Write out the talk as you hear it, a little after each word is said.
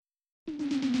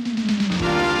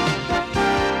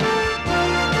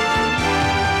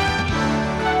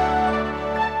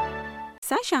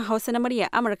Sashen Hausa na muryar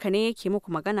Amurka ne yake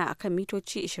muku magana akan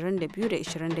mitoci 22 da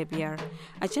 25.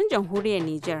 A can jamhuriyar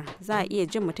Nijar za a iya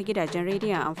jin mu ta gidajen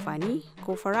rediyon amfani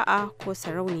ko fara'a ko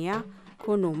sarauniya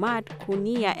ko nomad ko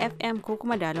niya FM ko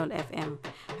kuma dalol FM.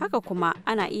 Haka kuma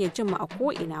ana iya jin mu a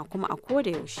ko'ina kuma a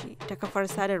koda yaushe ta kafar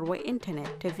sadarwar intanet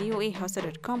ta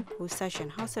voahausa.com ko sashen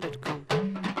hausa.com.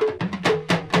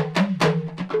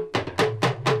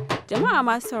 Jama'a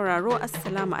masu sauraro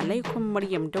Assalamu alaikum,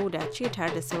 Maryam Dauda ce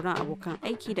tare da sauran abokan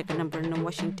aiki daga nan birnin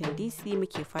Washington DC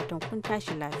muke fatan kun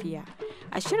tashi lafiya.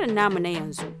 A shirin namu na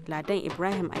yanzu, Ladan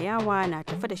Ibrahim Ayawa na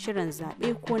tafi da shirin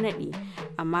zaɓe ko naɗi,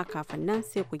 amma kafin nan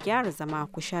sai ku gyara zama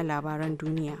ku sha labaran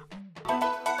duniya.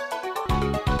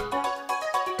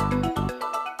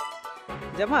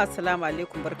 Jama'a Assalamu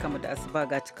alaikum, barkamu da asuba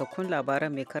ga cikakkun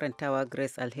labaran mai karantawa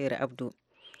Grace Alheri Abdu.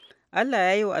 Allah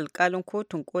ya yi wa alkalin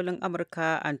kotun kolin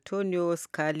Amurka Antonio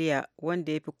Scalia,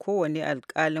 wanda ya fi kowane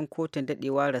alkalin kotun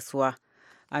daɗewa rasuwa.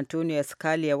 Antonio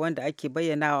Scalia, wanda ake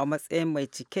bayyanawa a matsayin mai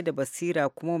cike da basira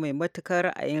kuma mai matukar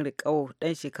ra'ayin riƙau,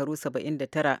 ɗan shekaru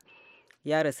 79,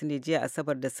 ya rasu ne jiya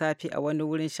Asabar da safe a wani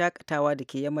wurin shakatawa da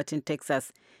ke yammacin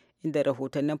Texas, inda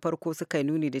rahotannin farko suka yi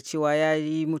nuni da cewa ya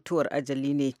yi mutuwar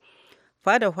ajali ne.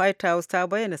 Fadar White House ta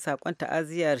bayyana saƙon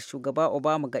ta'aziyar shugaba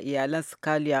Obama ga iyalan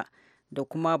Scalia da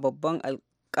kuma babban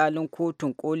alkalin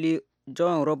kotun koli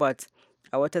John Roberts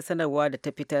a wata sanarwa da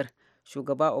ta fitar.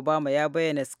 Shugaba Obama ya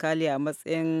bayyana Scalia a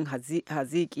matsayin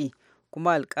haziki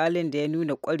kuma alkalin da ya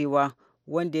nuna ƙwarewa,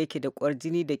 wanda yake da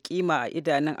ƙwarjini da kima a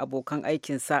idanun abokan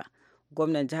aikinsa.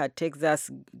 Gwamnan jihar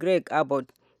Texas Greg Abbott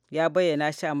ya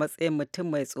bayyana shi a matsayin mutum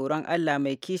mai tsoron Allah,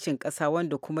 mai kishin ƙasa,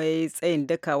 wanda kuma ya yi tsayin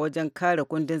daka wajen kare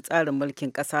kundin tsarin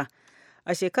mulkin ƙasa.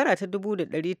 A shekara ta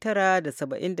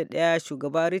 1971,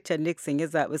 shugaba Richard Nixon ya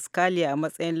zaɓi Scalia a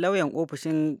matsayin lauyan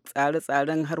ofishin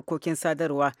tsare-tsaren harkokin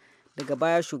sadarwa. Daga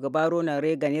baya shugaba Ronald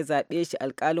Reagan ya zaɓe shi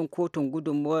alƙalin kotun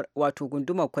gundumar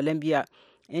Columbia,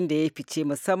 inda ya fice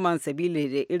musamman sabili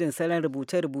da irin salon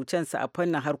rubuce-rubucensa a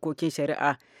fannin harkokin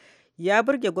shari'a. Ya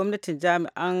burge gwamnatin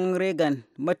jami'an Reagan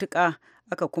matuƙa,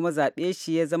 aka kuma zaɓe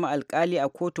shi ya zama alƙali a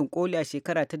kotun koli a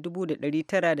shekara ta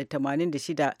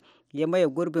 1986, ya maye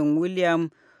gurbin William,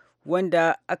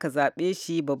 wanda aka zaɓe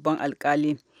shi babban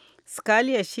alƙali.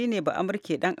 Scalia shine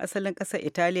Ba'amurke ɗan asalin ƙasar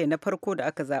Italiya na farko da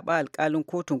aka zaɓa alƙalin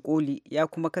kotun koli, ya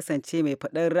kuma kasance mai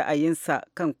faɗar ra'ayinsa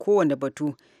kan kowane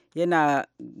batu. Yana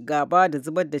gaba da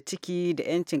zubar da ciki da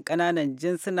 'yancin ƙananan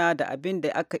jinsuna da abin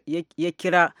da ya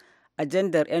kira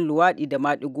ajandar 'yan luwaɗi da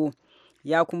maɗigo.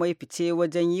 Ya kuma yi fice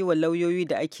wajen yi wa lauyoyi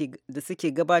da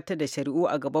suke gabatar da shari'u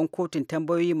a gaban kotun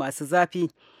tambayoyi masu zafi.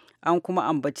 An kuma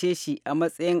ambace shi a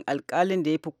matsayin alkalin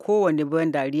da ya fi kowane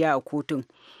ban dariya a kotun.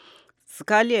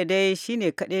 Scalia dai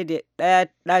shine kaɗai da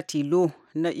ɗa tilo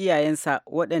na iyayensa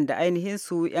waɗanda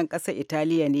ainihinsu 'yan ƙasar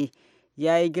Italiya ne.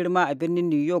 Ya yi girma a birnin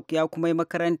New York, ya kuma yi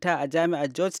makaranta a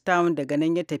jami'ar Georgetown, daga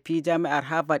nan ya tafi jami'ar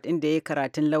Harvard inda ya yi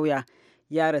karatun lauya.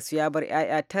 Ya rasu ya bar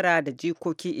 'ya'ya 9 da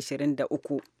jikoki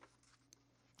 23.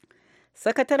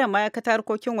 Sakataren ma'aikatar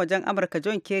harkokin wajen Amurka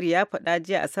John Kerry ya faɗa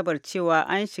jiya Asabar cewa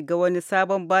an shiga wani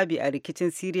sabon babi a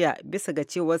rikicin Siriya, bisa ga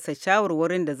cewarsa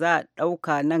shawarwarin da za a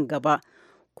ɗauka nan gaba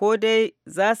ko dai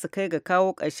za su kai ga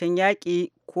kawo ƙarshen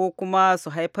yaƙi ko kuma su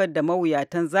haifar da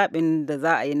mawuyatan zaɓin da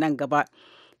za a yi nan gaba.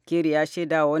 Kerry ya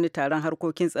shaida wa wani taron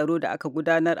harkokin tsaro da aka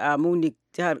gudanar a Munich,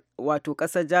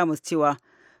 ƙasar Jamus, cewa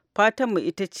fatanmu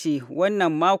ita ce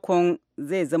wannan makon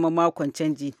zai zama makon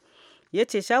canji. Ya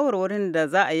ce shawarwarin da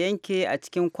za a yanke a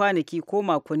cikin kwanaki ko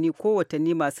makonni ko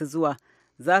watanni masu zuwa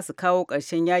za su kawo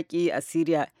ƙarshen yaƙi a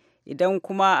Siriya. Idan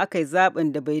kuma aka yi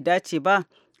zaɓin da bai dace ba,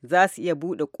 za su iya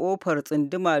buɗe ƙofar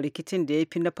tsunduma rikicin da ya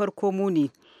fi na farko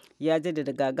muni. Ya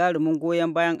jaddada gagarumin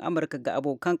goyon bayan Amurka ga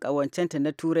abokan ƙawancenta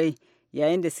na Turai,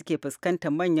 yayin da suke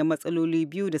fuskantar manyan matsaloli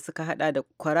biyu da suka hada da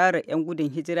kwararar 'yan gudun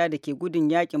hijira da ke gudun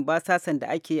yaƙin basasan da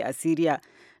ake yi a Siriya,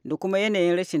 da kuma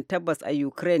yanayin rashin tabbas a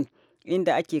Ukraine,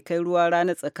 inda ake kai ruwa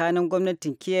rana tsakanin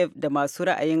gwamnatin Kiev da masu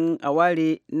ra'ayin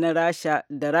aware na Rasha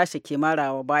da Rasha ke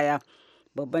marawa baya.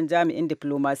 Babban jami'in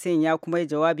diplomasiyan ya kuma yi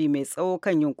jawabi mai tsawo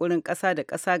kan yunkurin ƙasa da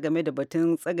ƙasa game da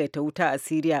batun tsagaita wuta a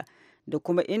Siriya, da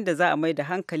kuma inda za a mai da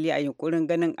hankali a yunkurin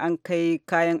ganin an kai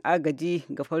kayan agaji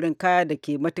ga farin kaya da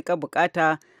ke matuƙar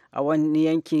bukata a wani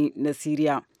yanki na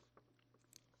Siriya.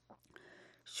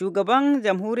 Shugaban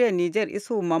jamhuriyar Nijar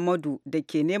Isu Mamadu, da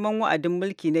ke neman wa'adin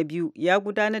mulki na biyu, ya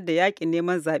gudanar da yakin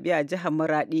neman zaɓe a jihar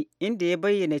Maradi, inda ya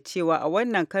bayyana cewa a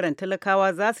wannan karan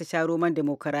talakawa za su sha roman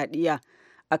demokaradiyya.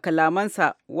 A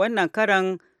kalamansa, wannan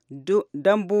karan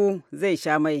dambu zai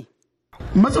sha mai.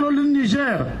 Matsalolin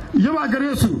Nijar yawa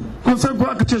gare su, kun san ko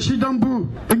aka ce shi dambu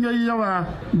in yayi yawa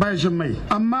ba shi mai,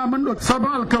 amma mun ɗauki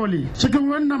sabon alkawali cikin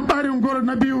wannan ɓarin goro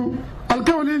na biyu,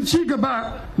 alkawalin ci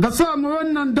gaba da samu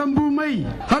wannan dambu mai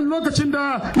har lokacin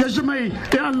da ya shi mai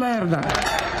in Allah yarda.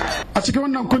 A cikin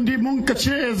wannan kundi mun ka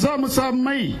ce za mu samu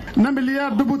mai na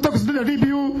miliyar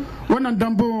 8,200, wannan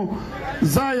dambu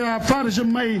za ya fara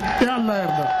jin mai in Allah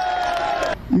yarda.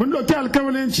 Mun ɗauki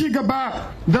alkawalin ci gaba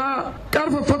da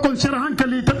ƙarfafa kwanciyar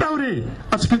hankali ta ɗaure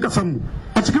a cikin ƙasarmu.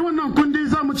 A cikin wannan kundi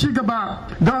za mu ci gaba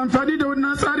da amfani da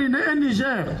wannan tsari na 'yan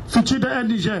Nijar su ci da 'yan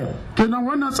Nijar. Kenan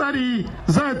wannan tsari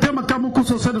za ya taimaka muku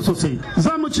sosai da sosai.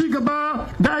 Za mu ci gaba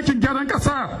da aikin gyaran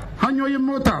ƙasa, hanyoyin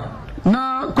mota,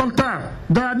 na kwalta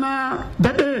da na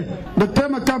daɗe da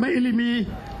taimaka mai ilimi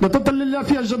da tattalin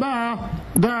lafiyar jama'a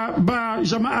da ba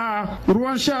jama'a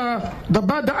ruwan sha da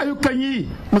ba da ayyukan yi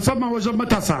musamman wajen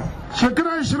matasa.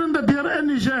 Shekara 25 'yan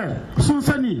Nijar sun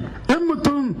sani in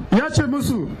mutum ya ce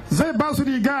musu zai ba su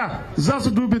riga za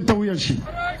su dubin ta wuyan shi.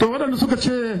 To waɗanda suka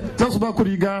ce za su ba ku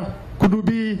riga ku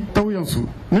dubi ta wuyansu.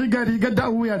 Ni ga rigar da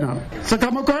wuyana.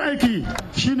 Sakamakon aiki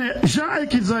shine shan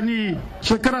aiki zani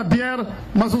shekara 5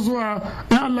 masu zuwa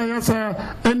in Allah ya sa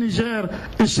 'yan Nijar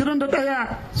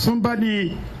 21 sun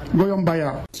bani goyon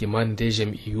baya. Kimanin dai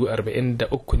jam'iyyu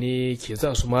 43 ne ke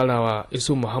za su marawa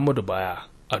Isu Muhammadu baya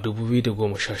a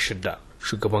 2016.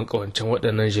 Shugaban kawancen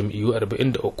waɗannan jam'iyyu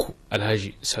 43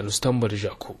 Alhaji Sanusi Tambar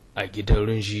Jako a gidan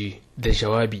Runji da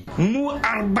jawabi. Mu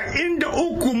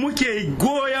 43 muke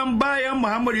goyon bayan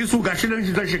Muhammadu Isu ga shirin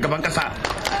shugaban ƙasa.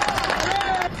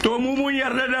 To mu mun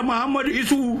yarda da Muhammadu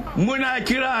Isu, muna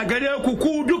kira gare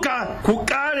ku duka ku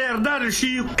ƙara yarda da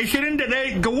shi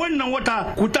 21 ga wannan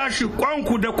wata, ku tashi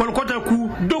kwanku da kwalkwatar ku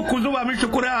duk ku zuba mishi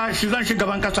kura shi zan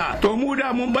shugaban kasa. To mu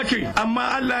da mun bace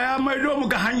amma Allah ya maido mu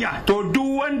ga hanya. To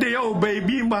duk wanda yau bai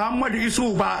bi Muhammadu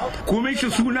Isu ba ku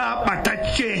mishi suna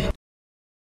batacce.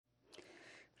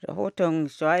 Rahoton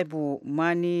Shuaibu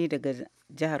Mani daga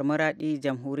jihar Maradi,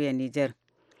 Jamhuriyar Nijar.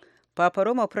 Papa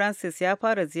Roma Francis ya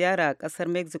fara ziyara a ƙasar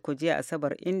Mexico jiya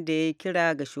Asabar, inda ya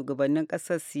kira ga shugabannin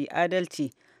ƙasar su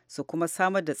adalci su kuma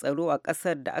samar da tsaro a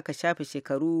ƙasar da aka shafe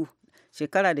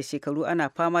shekara da shekaru ana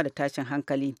fama da tashin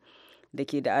hankali da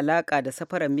ke da alaƙa da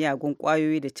safarar miyagun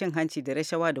ƙwayoyi da cin hanci da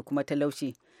rashawa da kuma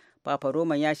talauci. Papa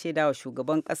Roma ya shaida wa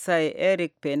shugaban ƙasa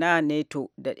Eric Pena Nieto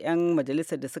da 'yan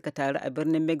majalisar da suka taru a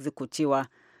birnin Mexico cewa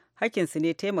hakinsu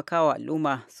ne taimakawa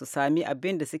al'umma su sami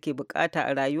abin da suke bukata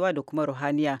a rayuwa da kuma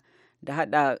ruhaniya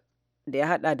da ya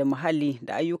hada da muhalli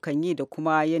da ayyukan yi da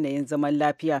kuma yanayin zaman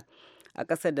lafiya. A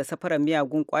ƙasar da safarar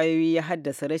miyagun ƙwayoyi ya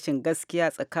haddasa rashin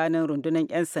gaskiya tsakanin rundunar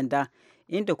 'yan sanda,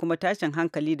 inda kuma tashin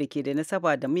hankali da ke da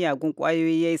nasaba da miyagun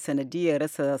ƙwayoyi ya yi sanadiyar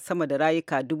rasa sama da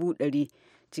rayuka 100,000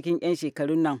 cikin 'yan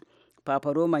shekarun nan.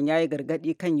 Papa Roman ya yi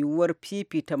gargaɗi kan yiwuwar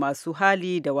fifita masu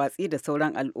hali da watsi da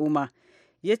sauran al'umma.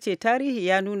 Ya ce tarihi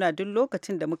ya nuna duk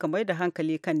lokacin da muka mai da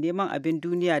hankali kan neman abin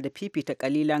duniya da fifita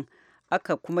kalilan,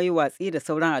 aka kuma yi watsi da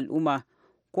sauran al'umma,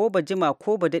 ko ba jima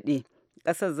ko ba daɗe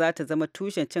ƙasar za ta zama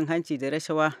tushen cin hanci da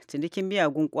rashawa, cinikin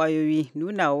miyagun ƙwayoyi,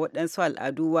 nuna wa waɗansu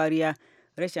al'adu wariya,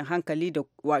 rashin hankali da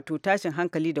tashin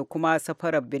hankali da kuma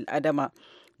safarar bil'adama.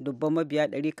 Dubban mabiya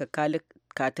ɗari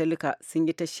katolika sun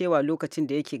yi ta shewa lokacin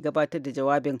da yake gabatar da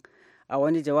jawabin. A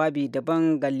wani jawabi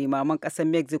daban ga limaman ƙasar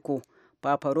Mexico,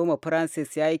 Papa Roma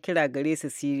Francis ya yi kira gare su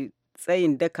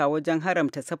tsayin daka wajen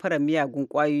haramta safarar miyagun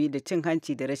ƙwayoyi da cin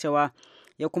hanci da rashawa,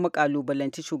 ya kuma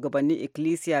ƙalubalanci shugabannin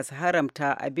ikkilisiya su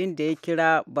haramta abin da ya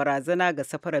kira barazana ga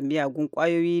safarar miyagun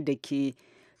ƙwayoyi da ke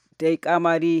dai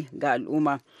kamari ga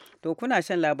al'umma. To kuna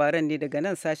shan labaran ne daga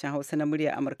nan sashen Hausa na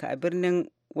murya Amurka a birnin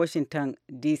Washington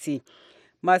DC.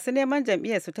 Masu neman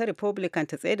jam'iyyar su ta Republican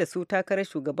ta tsaye da su takarar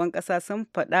shugaban kasa sun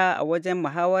faɗa a wajen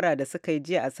muhawara da suka yi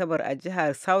jiya Asabar a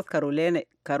jihar South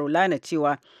Carolina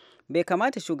cewa bai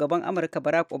kamata shugaban Amurka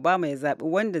Barack Obama ya zaɓi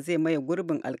wanda zai maye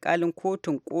gurbin alkalin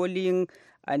kotun kolin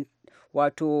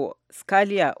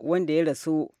Scalia wanda ya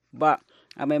rasu ba.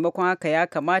 A maimakon haka ya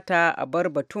kamata a bar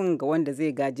batun ga wanda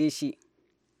zai gaje shi.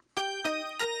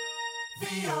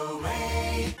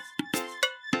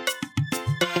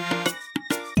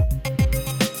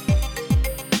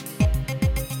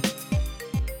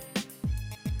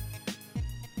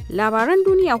 Labaran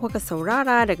duniya kuka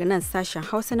saurara daga nan sashen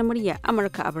Hausa na murya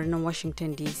Amurka a birnin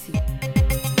Washington DC.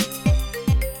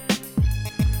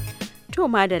 To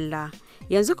madalla,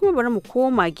 yanzu kuma bari mu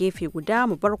koma gefe guda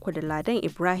mu barku da Ladan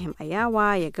Ibrahim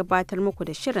Ayawa ya gabatar muku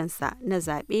da shirinsa na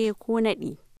zaɓe ko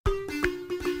naɗi.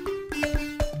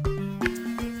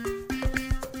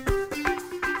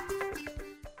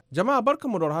 Jama'a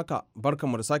barkanmu da haka,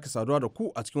 barkanmu da sake saduwa da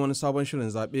ku a cikin wani sabon shirin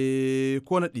zaɓe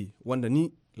ko naɗi wanda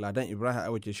ni Ladan Ibrahim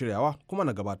Ayawa ke shiryawa kuma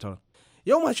na gabatar.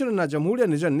 Yau ma shirin na jamhuriyar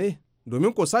Nijar ne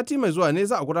domin ko sati mai zuwa ne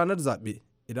za a gudanar da zaɓe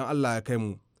idan Allah ya kai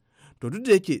mu. To duk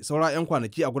da yake saura 'yan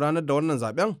kwanaki a gudanar da wannan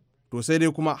zaɓen, to sai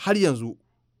dai kuma har yanzu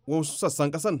wasu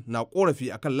sassan ƙasan na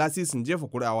ƙorafi akan lasisin jefa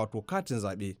kuri'a wato katin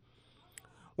zaɓe.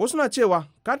 Wasu na cewa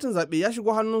katin zaɓe ya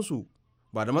shigo hannunsu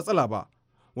ba da matsala ba,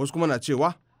 wasu kuma na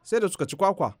cewa sai da suka ci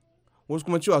kwakwa, wasu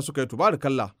kuma cewa suka yi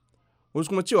tubarikalla, wasu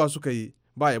kuma cewa suka yi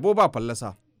ba yabo ba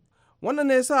fallasa. Wannan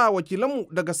ne yasa wakilanmu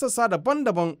daga sassa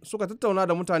daban-daban suka tattauna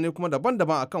da mutane kuma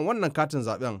daban-daban akan wannan katin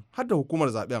zaɓen har da hukumar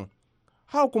zaɓen.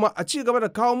 Haka kuma a ci gaba da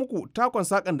kawo muku takon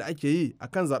sakan da ake yi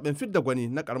akan zaɓen fidda gwani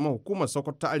na ƙaramar hukumar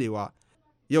Sokoto ta Arewa.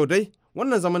 Yau dai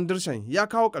wannan zaman dirshan ya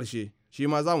kawo ƙarshe, shi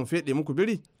ma za mu feɗe muku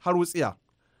biri har wutsiya.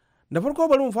 Da farko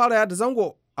bari mu fara yada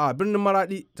zango a birnin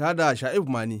Maraɗi tare da Sha'ibu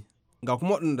Mani, ga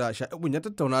kuma waɗanda Sha'ibun ya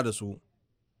tattauna da su.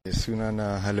 Suna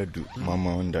na Haladu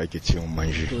mama wanda ake ce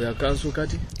manje. To ya ka an so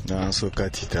kati? Na an so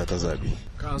kati ta zabe.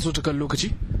 Ka an so ta kan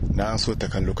lokaci? Na an so ta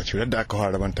kan lokaci, wadda aka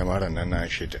fara ban tamara nan na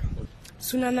shida.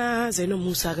 Suna na Zainab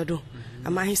Musa Gado,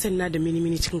 amma hin sani na da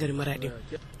mini cikin garin Maraɗi.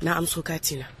 Na amso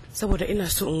kati na. Saboda ina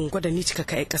so in gwada ni cika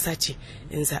kai ƙasa ce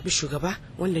in zaɓi shugaba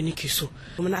wanda nake so,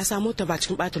 kuma na samu ta ba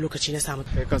cikin ɓata lokaci na samu.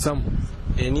 Kai ka samu?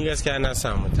 Ni gaskiya na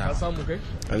samu ta. Ka samu kai?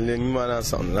 Lalle ni ma na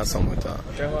samu ta.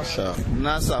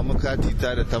 Na samu kati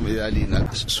ta da tam iyali na.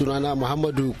 Sunana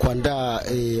Muhammadu Kwanda,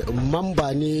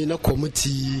 mamba ne na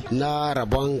kwamiti na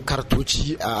rabon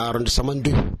kartoci a arrondissement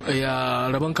 2. Ya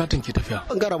rabon katin ke tafiya?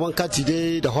 Ga rabon kati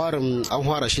dai da farin an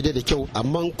fara shi da kyau,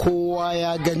 amma kowa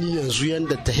ya gani yanzu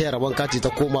yanda ta rabon kati ta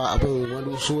koma abin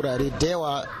wani surare da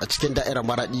yawa a cikin da'irar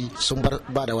Maradi sun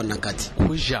ba da wannan kati.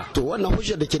 Hujja. To wannan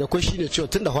hujjar da ke da kwai shine cewa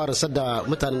tun da fara sadda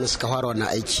mutanen da suka fara wannan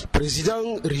aiki.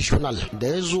 President regional da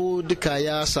ya zo duka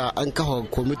ya sa an kafa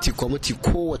kwamiti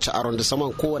kowace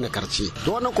arrondissement kowane karce.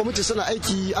 Da wannan kwamiti suna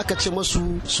aiki aka ce masu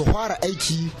su fara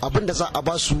aiki abinda za a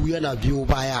ba su yana biyo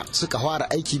baya. Suka fara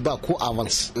aiki ba ko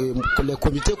avance.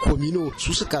 Komite komino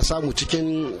su suka samu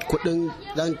cikin kuɗin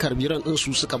dan karbiran din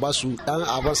su suka ba su dan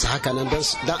avance haka nan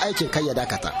dan aikin kai ya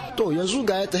dakata. To yanzu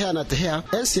ga ya tahiya na tahiya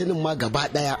yan senin ma gaba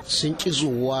daya sun ki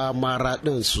zuwa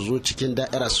Maradin su zo cikin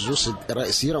da'ira su zo su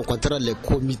yi rankwantar le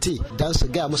komite dan su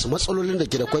gaya musu matsalolin da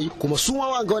ke da kwai, kuma su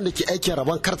ma ga wanda ke aikin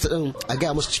rabon karta din a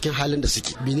gaya musu cikin halin da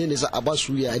suke, menene za a ba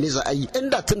su, ya ne za a yi.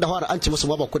 Inda tun da fara an ci musu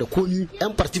ma ba ku da komi,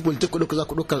 yan party politics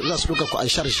za su duka ku an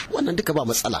sharshi, wannan duka ba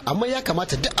matsala. Amma ya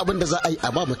kamata duk abin da za a yi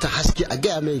a ba mutum haske, a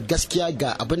gaya mai gaskiya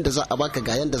ga abin da za a baka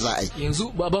ga yanda za a yi.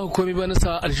 Yanzu ba ku komi ba na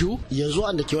sa aljihu? Yanzu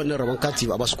an da ke wannan rabon kati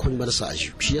ba su komi ba na sa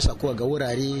aljihu, shi yasa kuwa ga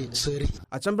wurare sirri.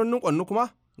 A can birnin Kwannu kuma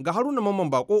ga Haruna Mamman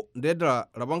Bako da yadda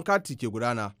rabon kati ke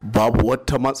gudana. Babu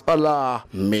wata matsala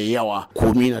mai yawa,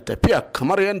 komi na tafiya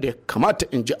kamar yadda ya kamata,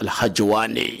 in ji Alhaji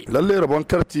Wane. Lalle rabon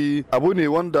karti abu ne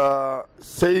wanda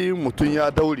sai mutum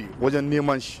ya daure wajen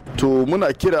neman shi. To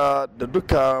muna kira da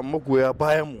duka magoya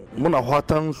bayan mu, muna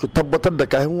fatan su tabbatar da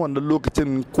kafin wannan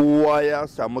lokacin kowa ya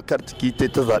samu kartiki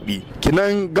ta zaɓe.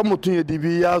 Kinan ga mutum ya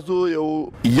dibi ya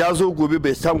zo gobe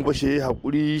bai samu ba, shi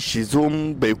hakuri shi zo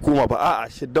bai koma ba, a'a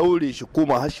shi daure shi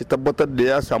koma har shi tabbatar da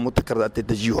ya samu takarda ta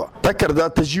jiha. Takarda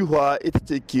ta jiha ita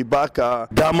ce ke baka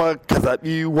dama ka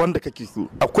zaɓi wanda kake so.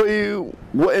 Akwai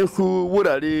wa'ansu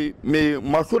wurare mai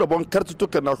masu rabon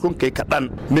kartutuka na sun kai kaɗan,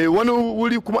 mai wani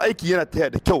wuri kuma aiki yana taya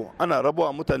da kyau, ana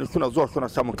rabawa mutane suna zuwa suna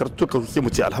samun kartutuka su sai mu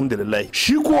ce alhamdulillah.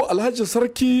 Shi ko Alhaji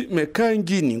Sarki mai kayan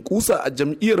gini kusa a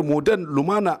jam'iyyar Modern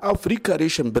Lumana Africa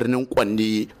reshen birnin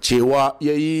Kwanne cewa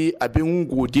yayi abin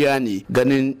godiya ne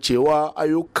ganin cewa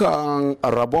ayyukan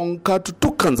rabon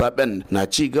katutukan zaben na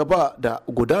ci gaba da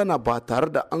gudana ba tare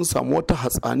da an samu wata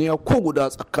hatsaniya ko guda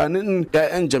tsakanin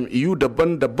 'ya'yan jam'iyyu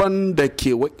daban-daban da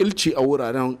ke wakilci a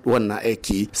wuraren wannan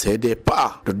aiki. Sai dai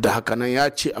fa duk da haka nan ya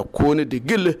ce a kone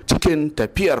digil cikin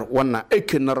tafiyar wannan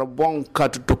aikin na rabon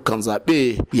katutukan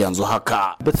zaɓe yanzu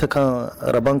haka. Bisa kan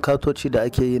rabon katoci da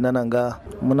ake yi na nan ga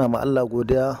muna ma Allah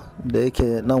godiya da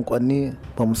yake nan Kwanni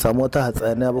ba mu samu wata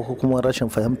hatsaniya ba ko kuma rashin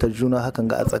fahimtar juna hakan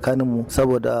ga a tsakaninmu,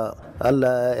 saboda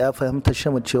Allah ya fahimta shi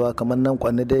mu cewa kamar nan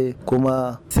Kwanni dai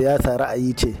kuma siyasa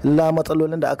ra'ayi ce. La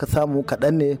matsalolin da aka samu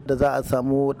kaɗan ne da za a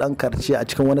samu ɗan karce a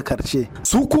cikin wani karce.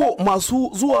 Su ko masu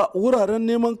zuwa wuraren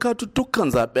neman katuttukan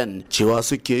zaben cewa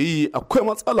suke yi akwai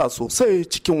matsala sosai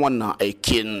cikin wannan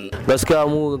aikin. Gaskiya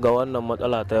mu ga wannan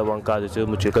matsala ta yaban kaji ce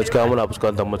mu ce gaskiya muna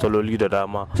fuskantar matsaloli da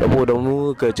dama, saboda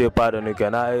mu kai ce fada ne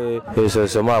kenan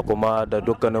sama kuma da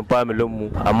dukkanin familin mu,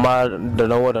 amma da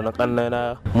na wada na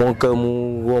kannana mun kai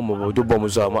mu goma duk ba mu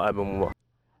samu abin mu ba.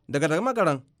 Daga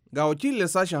magaran ga wakilin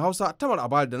sashen Hausa Tamar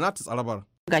Abari da nata tsarabar.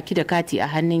 ga ki da kati a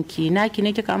hannunki naki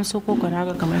ne kika amsa ko kana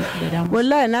ga kamar da dama?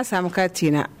 Wallahi na samu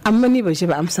kati na amma ni ban shi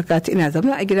ba amsa kati, ina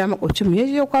zama a gida makwabcin mu ya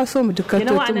je kwaso mu dukkan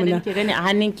totun mu na. Kike gani a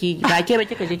hannunki ba ke ba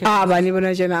kika je a ba ni ba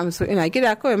na je na amso, ina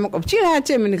gida kawai makwabci na ya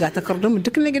ce mini ga takardun mu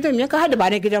duk na gidan ya ka hada ba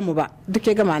na gidan mu ba duk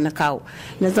ya gama na kawo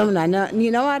na zamana na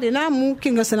ni na ware na mu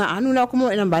kin ga sana a hannuna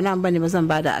kuma idan ba na bane ba zan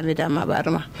bada a da ma ba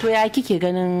ruma. To ya kike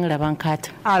ganin raban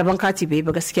katin? A raban kati bai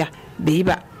ba gaskiya bai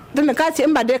ba. Don da kati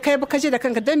in ba dai kai ba kaje da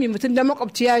kanka dan mi mutum da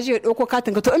makwabci ya je dauko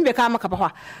katin ka to in bai ka maka ba fa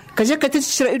ka je ka ta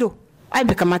cire ido ai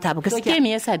bai kamata ba gaskiya. To ke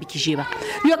me yasa biki je ba?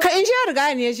 Yo ka in je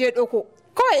riga ne ya je dauko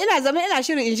kawai ina zama ina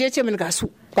shirin in je ce min ga su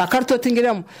ga kartotin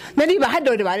gidanmu na ni ba har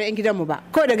da ba yan gidanmu ba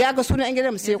kawai daga ga sunan yan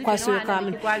gidanmu sai ya kwaso ya kawo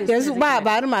min yanzu ba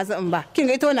bari ma zan ba kin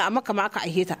ga ita wannan a maka ma aka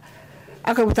aiheta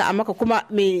aka rubuta a maka kuma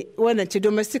me wannan ce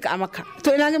domestic a maka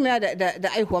to ina ga da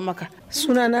aihuwa maka.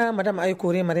 Sunana madam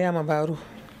Aikore Maryama Baro.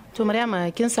 To Maryama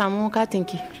kin samu katin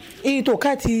ki? To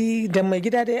kati da mai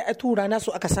gida da ya tura na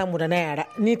so aka samu da na yara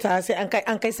ni ta sai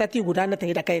an kai sati guda na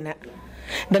tafi da kaina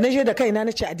da na je da kaina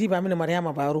na ce a diba mini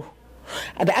Maryama Baro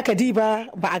da aka diba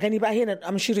ba a gani ba a na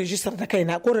amshi rijistar da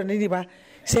kaina ko da ni ba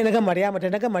sai na ga Maryama da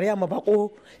na ga Maryama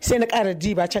Bako sai na ƙara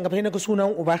diba can gaba sai na ga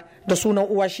sunan uba da sunan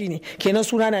uwa shine kenan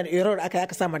suna na da error aka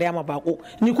sa Maryama Bako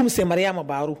ni kuma sai Maryama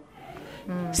Baro.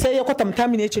 Sai ya kwatanta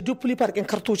mini ya ce duk flipper ɗin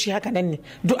kartoci haka nan ne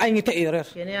duk an yi ta error.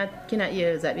 Kina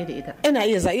iya zaɓe da ita? Ina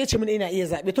iya zaɓe, ya ce mini ina iya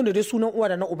zaɓe tun da dai sunan uwa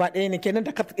da na uba ɗaya ne kenan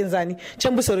da kartin zani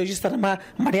can bisa rajistar ma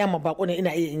Maryama Bako ne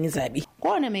ina iya yin zaɓe.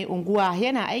 Kowane mai unguwa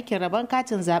yana aikin rabon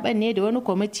katin zaben ne da wani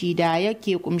kwamiti da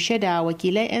yake kumshe da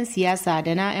wakilan 'yan siyasa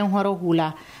da na 'yan horar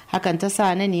hula. Hakan ta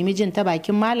sa na nemi jin ta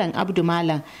bakin Malam Abdu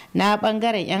Malam na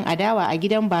bangaren 'yan adawa a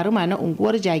gidan Baruma na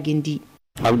unguwar Jagindi.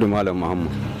 Abdu Malam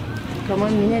Muhammad. Kamar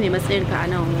mene ne matsayinka a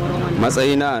nan wurin wannan?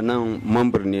 Matsayina a nan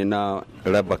mambar ne na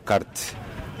raba kart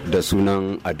da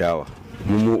sunan adawa.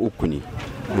 Mu uku ne.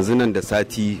 Yanzu nan da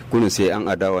sati kunu sai an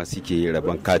adawa suke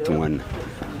raban katin wannan.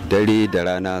 Dare da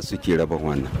rana suke raban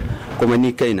wannan. Kuma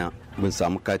ni kaina ban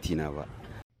samu katina ba.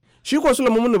 Shi ko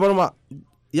Sulaiman Barma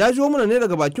ya jiwo mana ne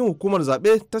daga bakin hukumar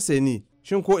zaɓe ta Seni.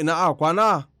 Shin ko ina aka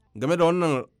kwana game da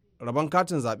wannan raban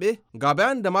katin zaɓe? Ga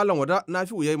bayan da Malam Wada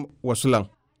Nafi'u ya yi wa Sulan.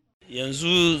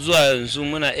 Yanzu zuwa yanzu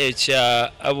muna iya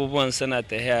cewa abubuwan suna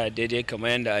tafiya daidai kamar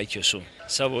yadda ake so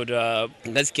saboda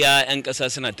gaskiya 'yan ƙasa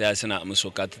suna tafiya suna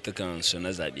amso katuttukan su na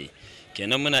zaɓe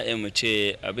kenan muna iya mu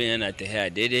ce abin yana tafiya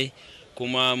daidai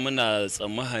kuma muna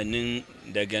tsammanin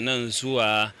daga nan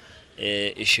zuwa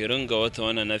 20 ga watan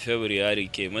wannan na Fabrairu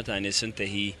ke mutane sun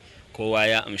tahi kowa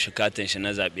ya amshi katin shi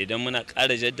na zaɓe don muna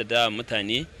ƙara jaddada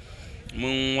mutane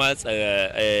mun watsa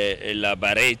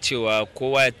labarai cewa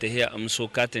kowa ya tahiya amso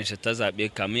katin shi ta zaɓe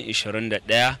kamin 21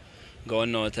 ga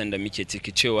wannan watan da muke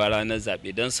ciki cewa ranar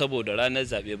zaɓe don saboda ranar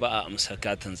zaɓe ba a amsa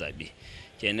katin zaɓe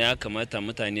kenan ya kamata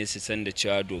mutane su san da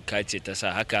cewa doka ce ta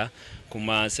sa haka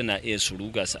kuma suna iya su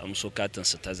ruga su amso katin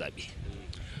su ta zaɓe.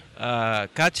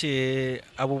 Ka ce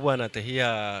abubuwa na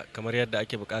tahiya kamar yadda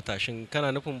ake bukata, shin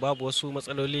kana nufin babu wasu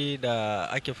matsaloli da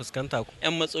ake fuskanta?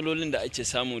 'Yan matsalolin da ake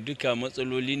samu duka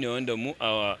matsaloli ne wanda mu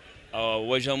a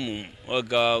wajenmu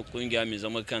waga kungiya mai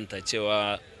zama kanta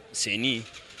cewa Seni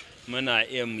muna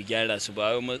iya mu gyara su,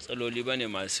 ba wai matsaloli bane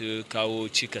masu kawo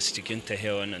cikas cikin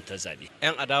tahiyar wannan ta zabe.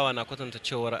 'Yan adawa na kwatanta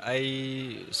cewar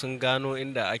ai sun gano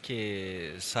inda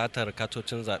ake satar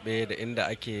katocin zabe da inda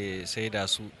ake saida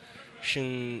su.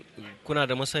 Shin kuna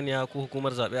da masaniya ko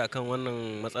hukumar zaɓe akan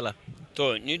wannan matsala?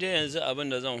 To ni dai yanzu abin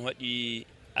da zan faɗi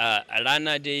a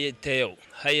rana dai ta yau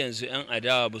har yanzu 'yan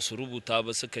adawa ba su rubuta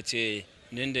ba suka ce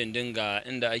dindindin ga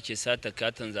inda ake sata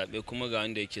katin zaɓe kuma ga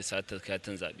wanda yake sata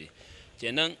katin zaɓe.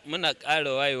 Kenan muna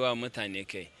ƙara wayewa mutane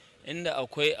kai inda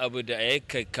akwai abu da ya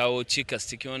kawo cikas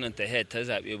cikin wannan tahiyar ta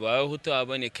zaɓe ba wai hutawa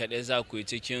bane kaɗai za ku yi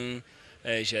cikin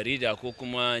jarida ko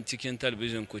kuma cikin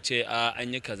talabijin ku ce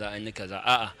an yi kaza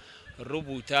a'a.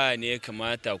 Rubuta ne ya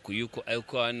kamata ku yi ku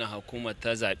aiko wannan hukumar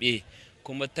ta zaɓe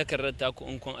kuma takardar ta ku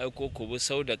in kun aiko ku bi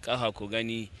sau da ƙafa ku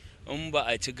gani in ba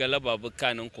a ci galaba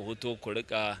bukanin ku hoto ku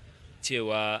rika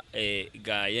cewa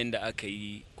ga yanda aka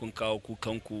yi kun kawo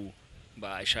kukanku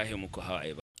ba a shahe muku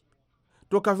hawaye ba.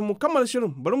 To kafin mu kammala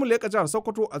shirin bari mu leƙa jihar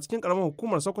Sokoto a cikin ƙaramar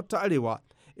hukumar Sokoto ta Arewa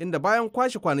inda bayan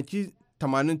kwashe kwanaki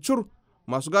 80 cur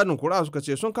masu gadin kuri'a suka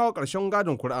ce sun kawo ƙarshen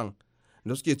gadin kuri'an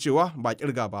da suke cewa ba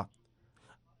kirga ba.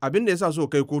 Abin da ya sa so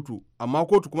kai kotu, amma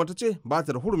kotu kuma ta ce ba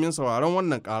ta da hurumin sauraron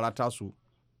wannan ƙara tasu.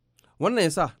 Wannan ya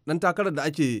sa ɗan takarar da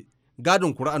ake gadin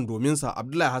kuri'an domin sa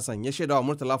Abdullahi Hassan ya shaidawa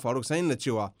Murtala Faruk sanin da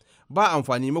cewa ba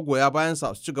amfani magoya bayan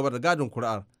sa su ci gaba da gadin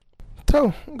kuri'ar.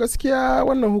 To gaskiya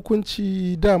wannan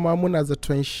hukunci dama muna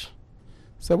zaton shi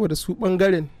saboda su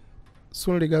ɓangaren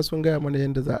sun riga sun gaya mana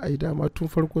yadda za a yi, dama tun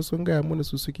farko sun gaya mana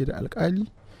su suke da alkali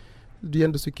duk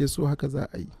yanda suke so haka za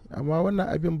a yi. Amma wannan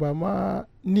abin ba ma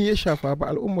ni ya shafa ba,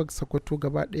 al'ummar Sokoto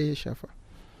gaba ɗaya ya shafa.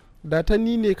 Da ta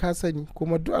ni ne ka sani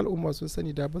kuma duk al'umma sun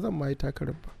sani da ba zan ma yi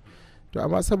takarar ba. To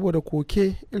amma saboda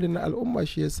koke irin na al'umma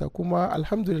shi yasa, kuma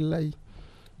alhamdulillah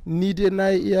ni dai na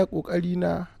yi iya kokari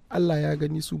na, Allah ya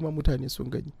gani, su ma mutane sun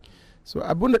gani. So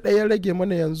abin da ɗaya rage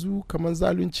mana yanzu kamar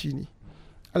zalunci ne.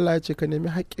 Allah ya ce ka nemi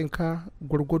haƙƙinka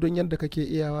gwargwadon yadda kake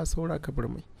iyawa, saura ka bar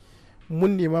mai.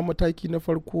 Mun nema mataki na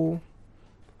farko,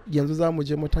 yanzu za mu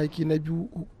je mataki na biyu,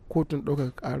 kotun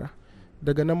ɗaukaka ƙara.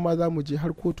 Daga nan ma za mu je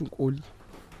har kotun koli.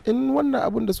 In wannan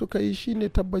abin da suka yi shine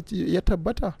ya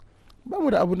tabbata, ba mu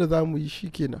da abin da za mu yi shi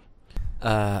kenan.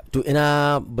 To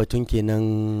ina batun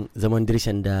kenan zaman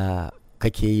dirshan da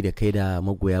kake yi da kai da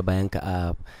magoya bayan ka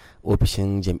a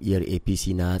ofishin jam'iyyar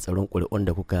APC na tsaron ƙuri'un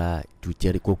da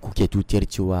kuke tutiyar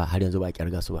cewa har yanzu ba a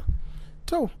kyarga su ba.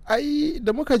 To ai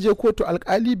da muka je kotu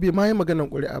alkali bai ma yi maganan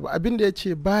ƙuri'a ba, abin da ya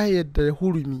ce baya da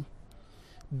hurumi,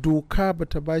 doka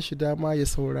bata ba shi dama ya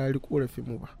saurari ƙorafin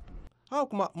mu ba. Haka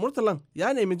kuma Murtalan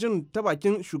ya nemi jin ta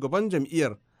bakin shugaban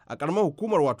jam'iyyar a ƙaramar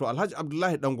hukumar wato Alhaji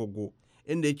Abdullahi Dangoggo,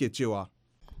 inda yake cewa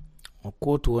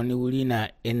kotu wani wuri na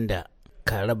inda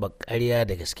ka raba ƙarya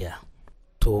da gaskiya.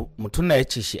 To mutum na ya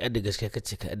ce shi da gaskiya, ka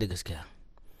ce ka da gaskiya,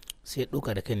 sai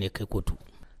ɗauka da kai ne kai kotu,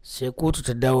 sai kotu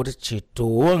ta dawo ta ce to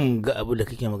wanga abu da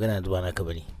kake magana da bana ka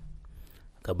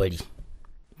bari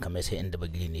kamar sai inda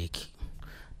bagire ne yake.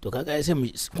 To kaga sai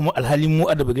kuma alhali mu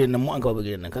a da bagire nan, mu an gaba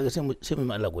bagire nan, kaga sai mu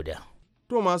Allah godiya.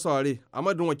 To masu saurare, a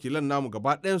madadin wakilan namu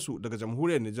gaba ɗayansu daga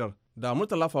jamhuriyar Nijar da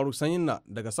Murtala Faruk Sanyinna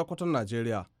daga Sokoton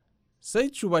Najeriya, sai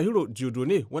Chubahiro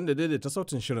Diodone wanda daidaita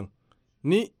sautin shirin.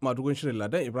 Ni madugun shirin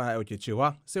Ladan Ibrahim ke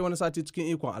cewa sai wani sati cikin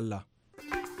ikon Allah.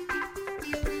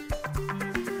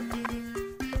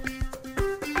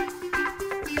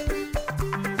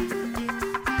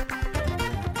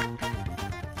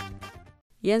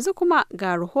 Yanzu kuma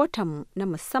ga rahoton na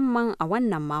musamman a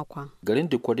wannan makon. Garin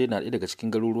Dikwade na ɗaya daga cikin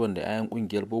garuruwan da 'ya'yan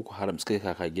ƙungiyar Boko Haram suka yi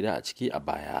kaka gida a ciki a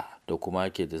baya, da kuma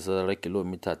ke da zarar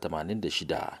kilomita 86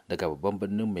 daga babban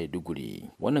birnin Maiduguri.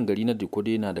 Wannan gari na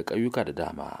Dikwade na da ƙauyuka da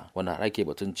dama, wanda ake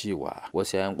batun cewa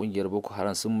wasu 'ya'yan ƙungiyar Boko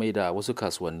Haram sun maida wasu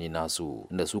kasuwanni nasu,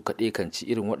 inda su kaɗai kan ci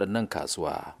irin waɗannan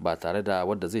kasuwa ba tare da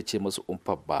wadda zai ce musu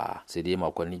umfar ba. Sai dai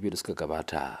makonni biyu da suka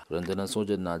gabata, rundunar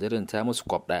sojan Najeriya ta musu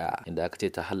kwab ɗaya, inda aka ce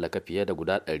ta hallaka fiye da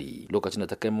guda 100 lokacin da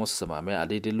ta kai musu samamai a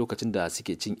daidai lokacin da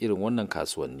suke cin irin wannan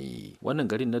kasuwanni. Wannan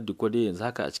garin na Dikwade yanzu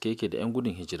haka a cike yake da 'yan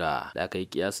gudun hijira da aka yi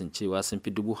kiyasin cewa sun fi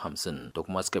 50,000 da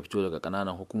kuma suka fito daga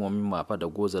kananan hukumomin Mafa da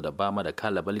Goza da Bama da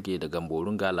Kala Balge da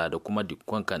Gamborun Gala da kuma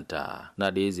Dikkon Kanta.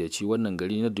 Na da ya ziyarci wannan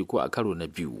gari na Dikko a karo na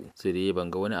biyu, sai dai ban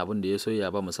ga wani abin da ya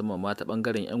soya ba, musamman ma ta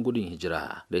bangaren 'yan gudun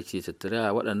hijira da ke tattare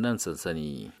a waɗannan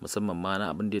sansani, musamman ma na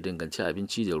abin da ya danganci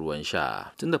abinci da ruwan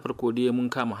sha. Tun da farko dai mun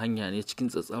kama hanya ne cikin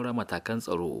tsatsauran matakan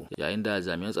tsaro, yayin da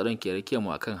jami'an tsaron ke rake mu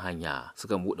akan hanya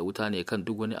suka buɗe wuta ne kan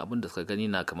duk wani abin da suka gani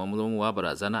na kamar zamowa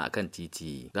barazana akan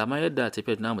titi. Ga ma yadda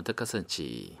tafiyar namu ta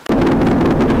kasance.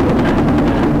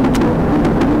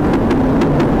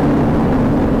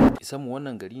 Samu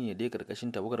wannan gari ne dai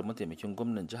karkashin tawagar mataimakin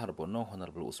gwamnan jihar Borno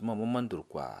Honorable Usman Mamman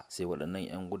Durkwa. Sai waɗannan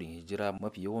 'yan gudun hijira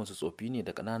mafi yawan su tsofi ne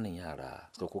da ƙananan yara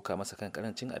suka koka masa kan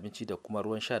karancin abinci da kuma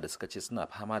ruwan sha da suka ce suna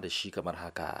fama da shi kamar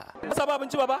haka. Musa ba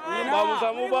abinci ba mu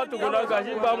samu ba tukuna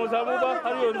gashi, ba mu samu ba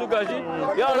har yanzu gashi.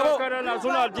 Yara kanana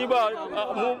suna diba,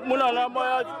 muna na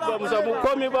baya ba mu samu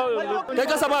komai ba yanzu. Kai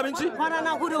ka samu abinci? Kwana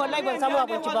na hudu wallahi ban samu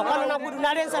abinci ba. Kwana na hudu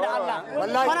na rensa da Allah.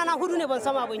 Kwana na hudu ne ban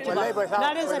samu abinci ba. Na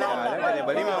rensa da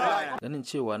Allah. Ganin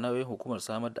cewa nauyin hukumar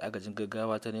samar da agajin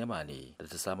gaggawa ta Nema ne da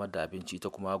ta samar da abinci, ta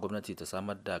kuma gwamnati ta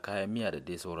samar da kayan miya da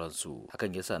dai sauransu.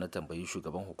 Hakan yasa na tambayi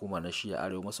shugaban hukumar na shiya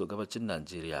arewa maso gabacin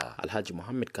Najeriya, Alhaji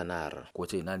Muhammad Kanar, ko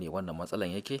ta ina ne wannan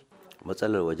matsalan yake?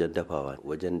 Matsalar wajen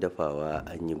dafawa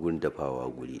an yi gun dafawa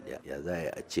guri daya, ya za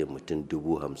a ce mutum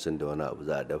 50,000 da wani abu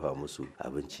za a dafa musu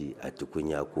abinci a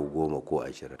tukunya ko 10 ko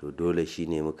 20. To dole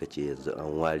shine muka ce yanzu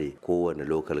an ware kowane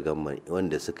local government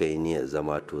wanda suka yi niyyar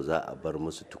zama, to za a bar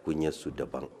musu tukunyar su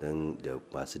daban, dan da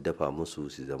masu dafa musu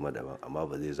su zama daban, amma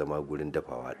ba zai zama gurin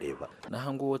dafawa ɗaya ba. Na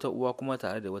hango wata uwa kuma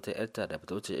tare da wata yarta da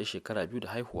bata wuce 'yar shekara 2 da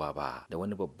haihuwa ba, da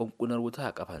wani babban kunar wuta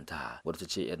a kafanta, wadda ta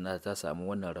ce 'yar nata ta samu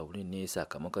wannan raunin ne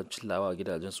sakamakon lawa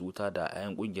gidajen su wuta da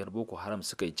 'yan kungiyar Boko Haram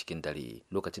suka yi cikin dare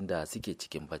lokacin da suke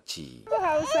cikin bacci.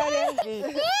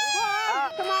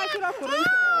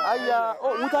 Ayya,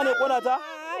 wuta ne kona ta?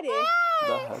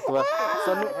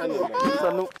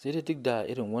 sai dai duk da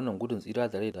irin wannan gudun tsira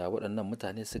da rai da waɗannan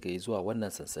mutane suka yi zuwa wannan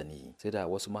sansani, sai da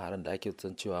wasu maharan da ake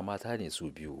san cewa mata ne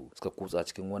su biyu suka kutsa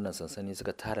cikin wannan sansani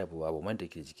suka tara buwabuman da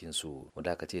ke jikinsu,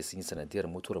 wanda aka ce sun yi sanadiyar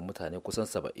mutuwar mutane kusan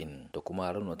 70 da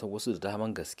kuma raunata wasu da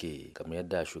daman gaske, kamar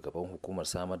yadda shugaban hukumar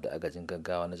samar da agajin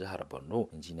gaggawa na jihar Borno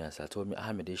injiniya Satomi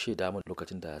Ahmed ya shaida mun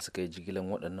lokacin da suka yi jigilan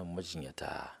waɗannan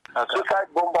majinyata. Suicide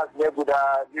bombers ne guda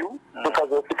biyu suka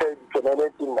zo suka yi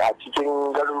detonating a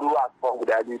cikin garuruwa kuma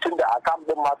guda biyu, tunda a camp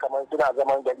din ma kamar suna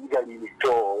zaman gari ne,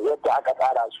 to yadda aka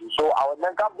tsara su. So a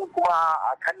wannan camp din kuma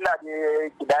akalla ne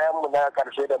kidayan mu na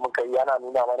karshe da muka yi yana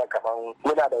nuna mana kamar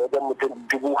muna da wajen mutum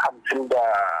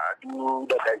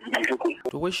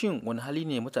 52,200. To wai shin wani hali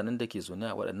ne mutanen da ke zaune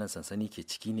a waɗannan sansani ke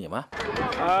ciki ne ma?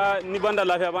 Ni banda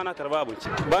lafiya bana karba abinci.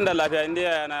 Banda lafiya inda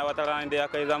yana wata rana inda ya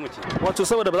kai zamu ci. Wato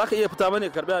saboda ba za ka iya fita bane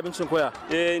ka karbi abincin koya?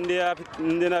 Inda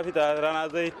na fita rana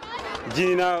zai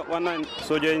jini na wannan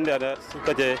sojojin da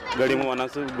suka je gari mu wannan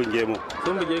su buge mu.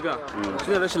 Sun buge ka?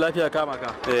 Shi ne rashin lafiya kama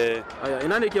ka?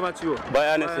 Ina ne ke ma ciwo?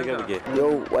 Baya ne suka buge.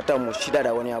 Yau watan mu 6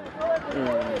 da wani abu.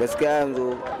 Gaskiya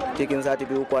yanzu cikin sati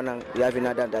 2 kwanan ya fi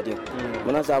na dadin.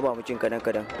 Muna saba mu cin kadan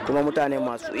kuma mutane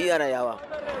masu iya rayawa.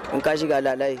 In ka shiga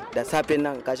lalai da safin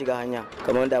nan ka shiga hanya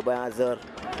kamar da bayan azhar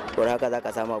ko haka za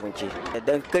ka samu abinci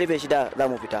dan karfe 6 za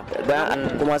mu fita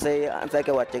bayan kuma sai an sake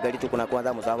wace gari tukuna kuma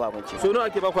za mu samu abinci. So nawa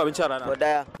ake baku abinci a rana? Ko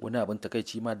daya. Wani abin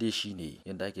takaici ma dai shine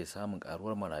yadda ake samun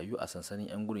karuwar marayu a sansanin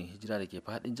yan gudun hijira da ke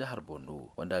fadin jihar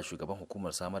Borno, wanda shugaban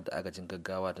hukumar samar da agajin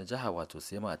gaggawa na jihar wato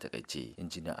Sema a takaice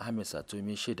injiniya Ahmed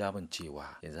Satomi shaida min cewa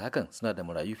yanzu hakan suna da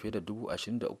marayu fiye da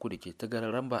 23,000 da ke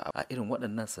tagarar ramba a irin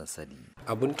waɗannan sansani.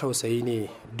 Abun tausayi ne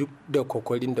duk da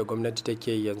kokarin da gwamnati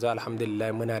take yanzu,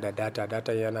 alhamdulillah muna da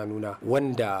data yana nuna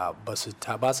wanda ba su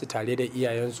tare da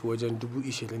iyayensu wajen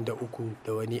 23,000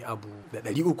 da wani abu da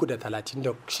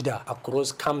 336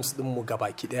 across camps din mu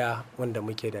gabaki daya wanda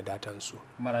muke da datansu.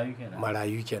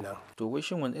 Marayu kenan. To wai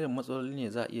shin wani irin matsaloli ne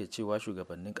za a iya cewa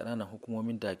shugabannin kananan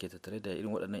hukumomin da ke tattare da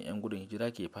irin waɗannan 'yan gudun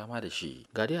hijira ke fama da shi?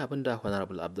 Ga dai abin da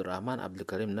Honorable Abdulrahman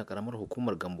Abdulkarim na karamar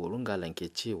hukumar Gamborun Galan ke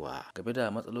cewa game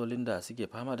da matsalolin da suke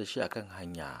fama da shi akan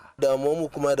hanya. Damuwa mu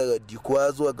kuma daga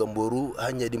Dikuwa zuwa Gamboru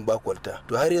hanya din ba kwalta.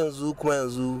 To har yanzu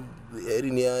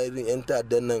irin yan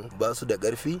ta'addan nan ba su da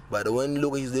karfi, ba da wani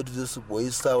lokaci zai tuzo su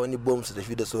boyi sa wani bom su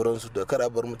tafi da sauransu, da kar a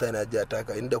bar mutane a jiya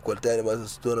taka inda kwalta ne ba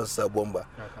su tona su sa bomba.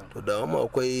 To da amma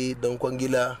akwai dan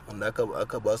kwangila wanda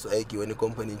aka ba su aiki wani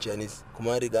kamfanin Chinese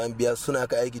kuma riga an biya suna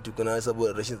ka aiki tukuna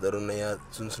saboda rashin tsaron nan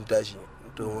sun tashi.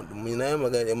 To na yi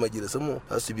magana yan majalisun mu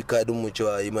za su bi kadin mu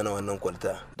cewa yi mana wannan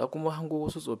kwalta. Da kuma hango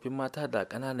wasu tsofin mata da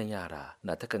ƙananan yara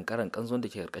na ta kankaran kanzon da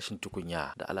ke karkashin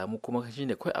tukunya, da alamu kuma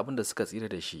shine kawai abin da suka tsira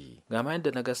da shi. Ga ma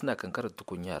yadda naga suna kankarar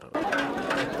tukunyar.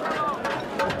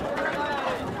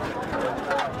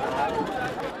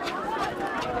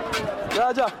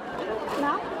 Jaja.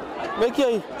 Me ke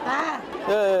yi?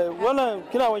 Wannan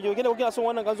kina wanke kina son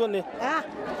wannan kanzon ne?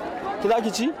 Ki za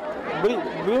ki ci?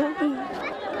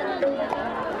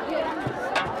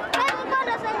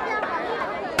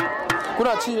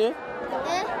 Kuna ci ne?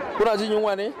 Kuna jin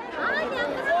yunwa ne?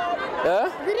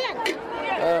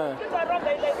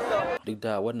 Duk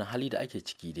da wannan hali da ake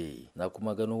ciki dai, na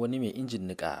kuma gano wani mai injin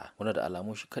nika wanda da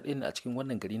alamu shi kaɗai ne a cikin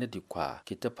wannan gari na Dikwa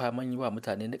ke ta faman yi wa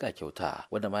mutane nika kyauta,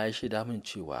 wanda ma ya shaida min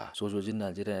cewa sojojin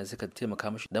Najeriya ne suka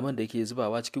taimaka mashi da man da yake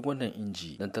zubawa cikin wannan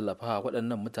inji don tallafawa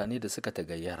waɗannan mutane da suka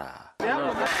tagayyara.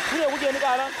 Ku ne kuke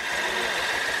nika nan?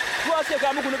 Ku ake ka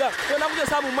muku nika? Ko na kuke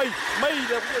samun mai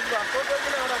da kuke zuba? Ko kai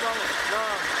kuna ana ba mu?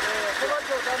 Kuma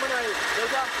kyauta muna yi.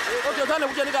 Kyauta ne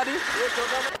kuke nika din?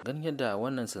 Ganin yadda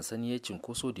wannan sansani ya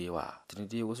cinkoso da yawa, tuni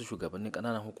dai wasu shugabannin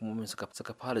kananan hukumomin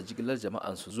suka fara jigilar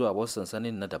jama'an su zuwa wasu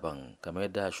sansanin na daban, kamar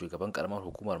yadda shugaban karamar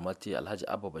hukumar Mati Alhaji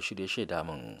Abba Bashir ya shaida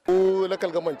min. Local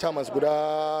government chairmans guda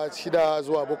 6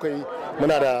 zuwa 7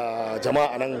 muna da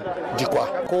jama'a nan Dikwa.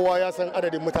 Kowa ya san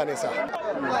adadin mutanen sa.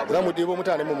 Za mu ɗebo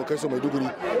mutanen mu kai su Maiduguri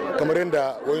kamar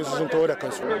yadda wayansu sun tawo da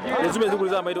kansu. Yanzu Maiduguri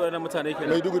za mu yi da waɗannan mutane kenan.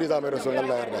 Maiduguri za mu yi da sun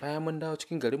Allah yarda. Bayan mun dawo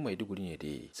cikin garin Maiduguri ne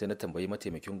dai, sai na tambayi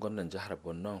mataimakin gwamnan jihar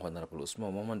Borno Honorable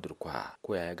Usman Mamman Durkwa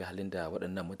ko ya ga halin da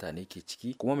waɗannan mutane ke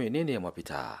ciki kuma menene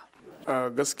mafita. a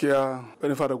gaskiya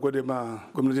bani fara gode ma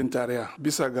gwamnatin tarayya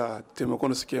bisa ga taimakon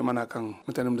da suke mana kan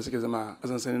mutanen da suke zama a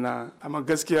sansani na, amma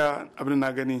gaskiya abin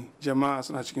na gani jama'a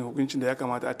suna cikin hukuncin da ya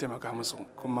kamata a taimaka musu,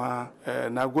 kuma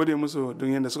na gode musu don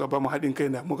yadda suka ba mu haɗin kai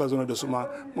da muka zo da su ma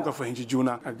muka fahimci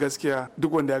juna. A gaskiya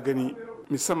duk wanda ya gani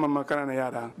musamman ma kananan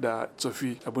yara da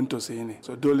tsofi abin tausayi ne,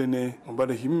 so dole ne mu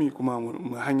bada himmi kuma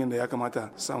mu hanyar da ya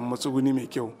kamata samu matsuguni mai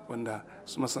kyau wanda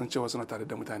su san cewa suna tare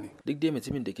da mutane. Duk dai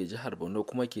mutumin da ke jihar Borno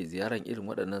kuma ke ziyaran irin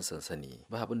waɗannan sansani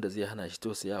ba abin da zai hana shi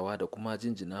tausayawa da kuma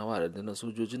jinjinawa da rundunar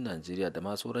sojojin Najeriya da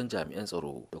ma sauran jami'an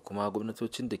tsaro da kuma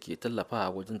gwamnatocin da ke tallafawa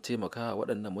wajen taimakawa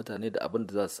waɗannan mutane da abin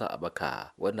da za su sa a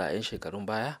baka, wanda a 'yan shekarun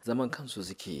baya zaman kansu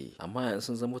suke amma yanzu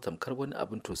sun zama tamkar wani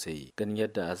abin tausayi ganin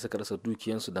yadda suka rasa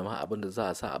dukiyansu da ma abin da za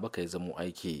a sa a baka ya zamo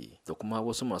aiki, da kuma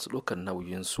wasu masu ɗaukar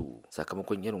nauyinsu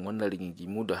sakamakon irin wannan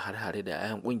rigingimu da har-hare da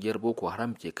 'ya'yan ƙungiyar Boko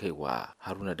Haram ke kaiwa.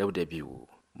 Haruna Dauda biyu,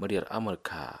 muryar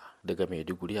Amurka daga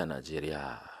Maiduguri a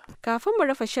Najeriya. Kafin mu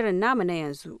rufe shirin namu na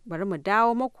yanzu, bari mu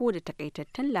dawo muku da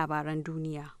takaitattun labaran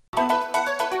duniya.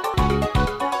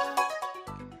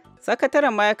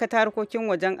 Sakataren ma'aikatar harkokin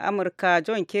wajen Amurka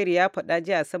John Kerry ya faɗa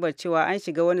jiya Asabar cewa an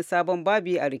shiga wani sabon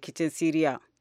babi a rikicin Siriya.